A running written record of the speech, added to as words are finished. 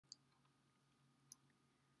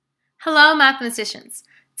Hello, mathematicians.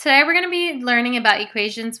 Today we're going to be learning about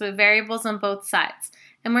equations with variables on both sides.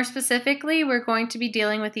 And more specifically, we're going to be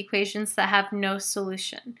dealing with equations that have no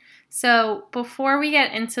solution. So before we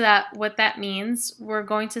get into what that means, we're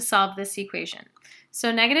going to solve this equation.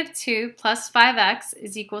 So negative 2 plus 5x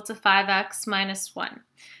is equal to 5x minus 1.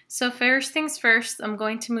 So first things first, I'm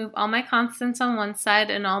going to move all my constants on one side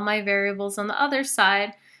and all my variables on the other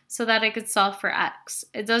side, so that I could solve for x.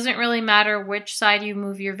 It doesn't really matter which side you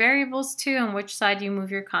move your variables to and which side you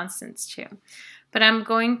move your constants to. But I'm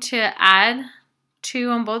going to add 2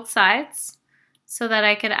 on both sides so that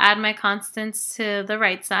I could add my constants to the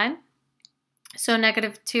right side. So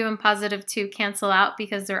negative 2 and positive 2 cancel out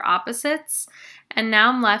because they're opposites. And now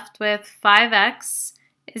I'm left with 5x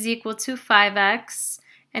is equal to 5x.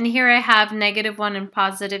 And here I have negative 1 and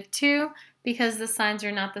positive 2. Because the signs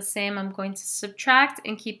are not the same, I'm going to subtract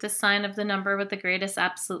and keep the sign of the number with the greatest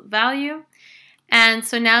absolute value. And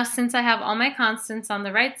so now, since I have all my constants on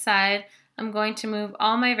the right side, I'm going to move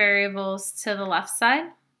all my variables to the left side.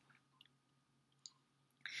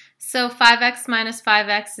 So 5x minus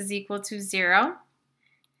 5x is equal to 0.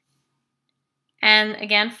 And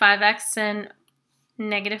again, 5x and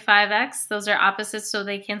negative 5x, those are opposites, so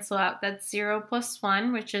they cancel out. That's 0 plus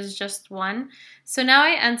 1, which is just 1. So now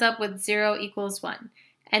I end up with 0 equals 1.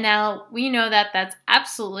 And now we know that that's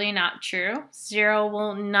absolutely not true. 0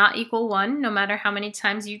 will not equal 1, no matter how many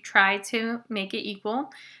times you try to make it equal.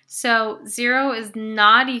 So 0 is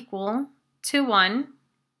not equal to 1.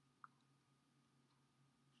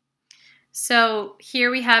 So here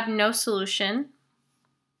we have no solution.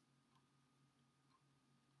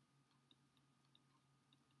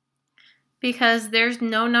 Because there's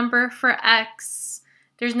no number for x.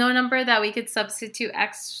 There's no number that we could substitute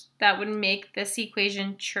x that would make this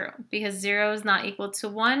equation true, because 0 is not equal to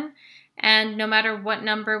 1, and no matter what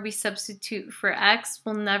number we substitute for x,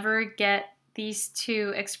 we'll never get these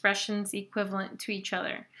two expressions equivalent to each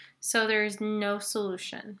other. So there's no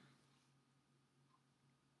solution.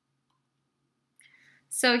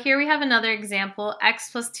 So here we have another example. X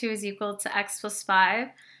plus 2 is equal to x plus 5.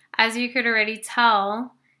 As you could already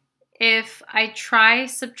tell, if I try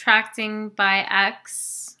subtracting by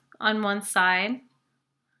x on one side,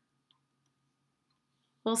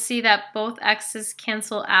 we'll see that both x's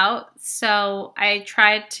cancel out. So I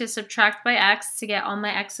tried to subtract by x to get all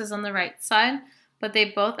my x's on the right side, but they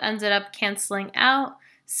both ended up canceling out.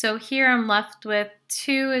 So here I'm left with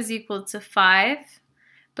 2 is equal to 5.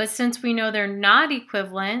 But since we know they're not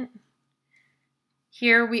equivalent,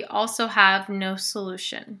 here we also have no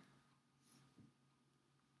solution.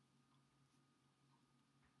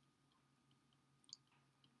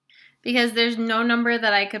 Because there's no number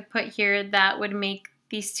that I could put here that would make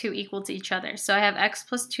these two equal to each other. So I have x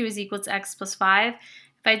plus 2 is equal to x plus 5.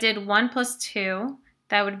 If I did 1 plus 2,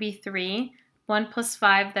 that would be 3. 1 plus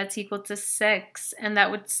 5, that's equal to 6, and that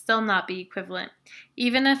would still not be equivalent.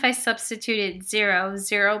 Even if I substituted 0,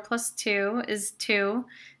 0 plus 2 is 2,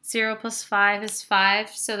 0 plus 5 is 5,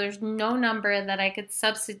 so there's no number that I could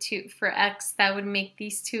substitute for x that would make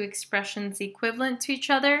these two expressions equivalent to each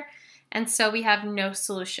other. And so we have no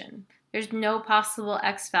solution. There's no possible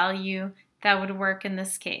x value that would work in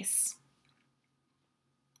this case.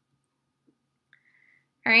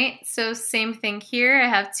 All right, so same thing here. I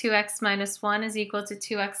have 2x minus 1 is equal to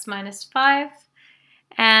 2x minus 5.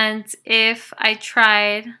 And if I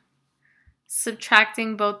tried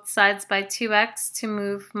subtracting both sides by 2x to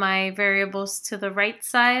move my variables to the right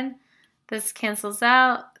side, this cancels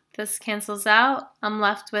out. This cancels out. I'm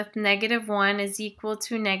left with negative 1 is equal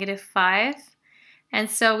to negative 5. And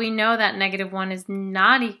so we know that negative 1 is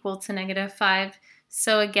not equal to negative 5.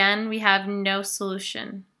 So again, we have no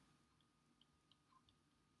solution.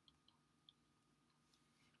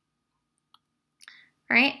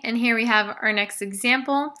 All right, and here we have our next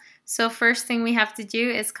example. So first thing we have to do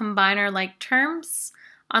is combine our like terms.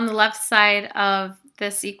 On the left side of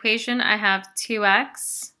this equation, I have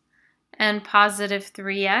 2x and positive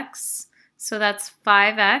 3x, so that's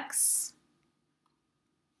 5x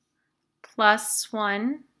plus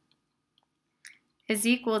 1 is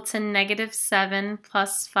equal to negative 7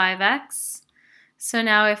 plus 5x. So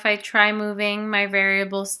now if I try moving my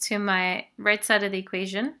variables to my right side of the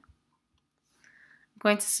equation, I'm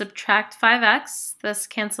going to subtract 5x, this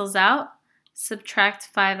cancels out, subtract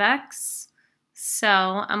 5x, so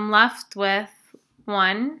I'm left with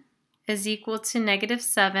 1 is equal to negative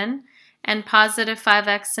 7, and positive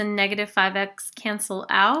 5x and negative 5x cancel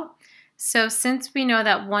out. So since we know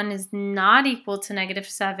that 1 is not equal to negative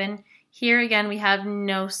 7, here again we have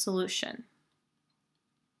no solution.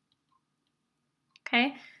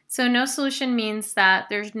 Okay, So no solution means that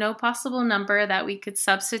there's no possible number that we could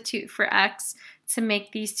substitute for x to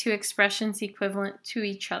make these two expressions equivalent to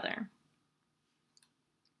each other.